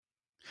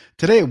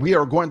Today, we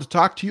are going to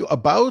talk to you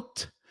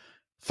about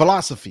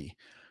philosophy.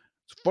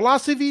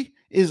 Philosophy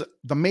is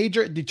the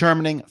major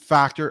determining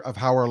factor of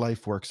how our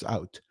life works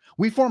out.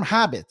 We form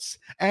habits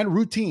and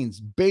routines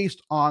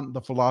based on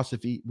the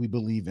philosophy we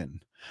believe in.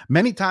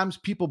 Many times,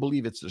 people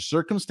believe it's the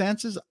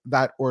circumstances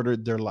that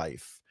ordered their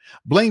life.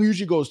 Blame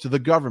usually goes to the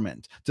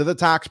government, to the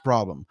tax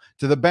problem,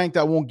 to the bank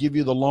that won't give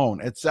you the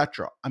loan,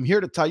 etc. I'm here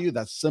to tell you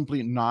that's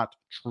simply not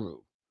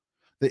true.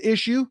 The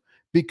issue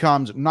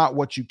becomes not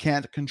what you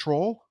can't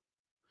control,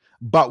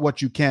 but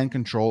what you can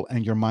control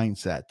and your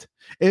mindset.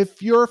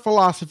 If your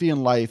philosophy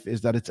in life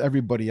is that it's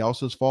everybody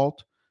else's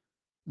fault,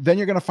 then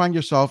you're going to find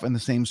yourself in the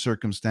same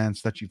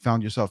circumstance that you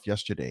found yourself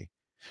yesterday.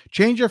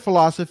 Change your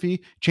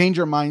philosophy, change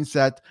your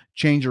mindset,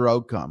 change your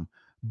outcome.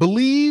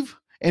 Believe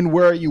in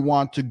where you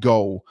want to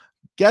go.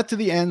 Get to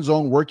the end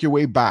zone, work your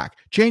way back.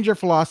 Change your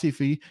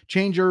philosophy,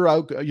 change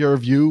your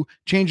view,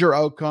 change your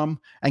outcome,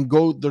 and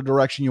go the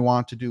direction you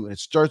want to do. And it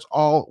starts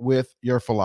all with your philosophy.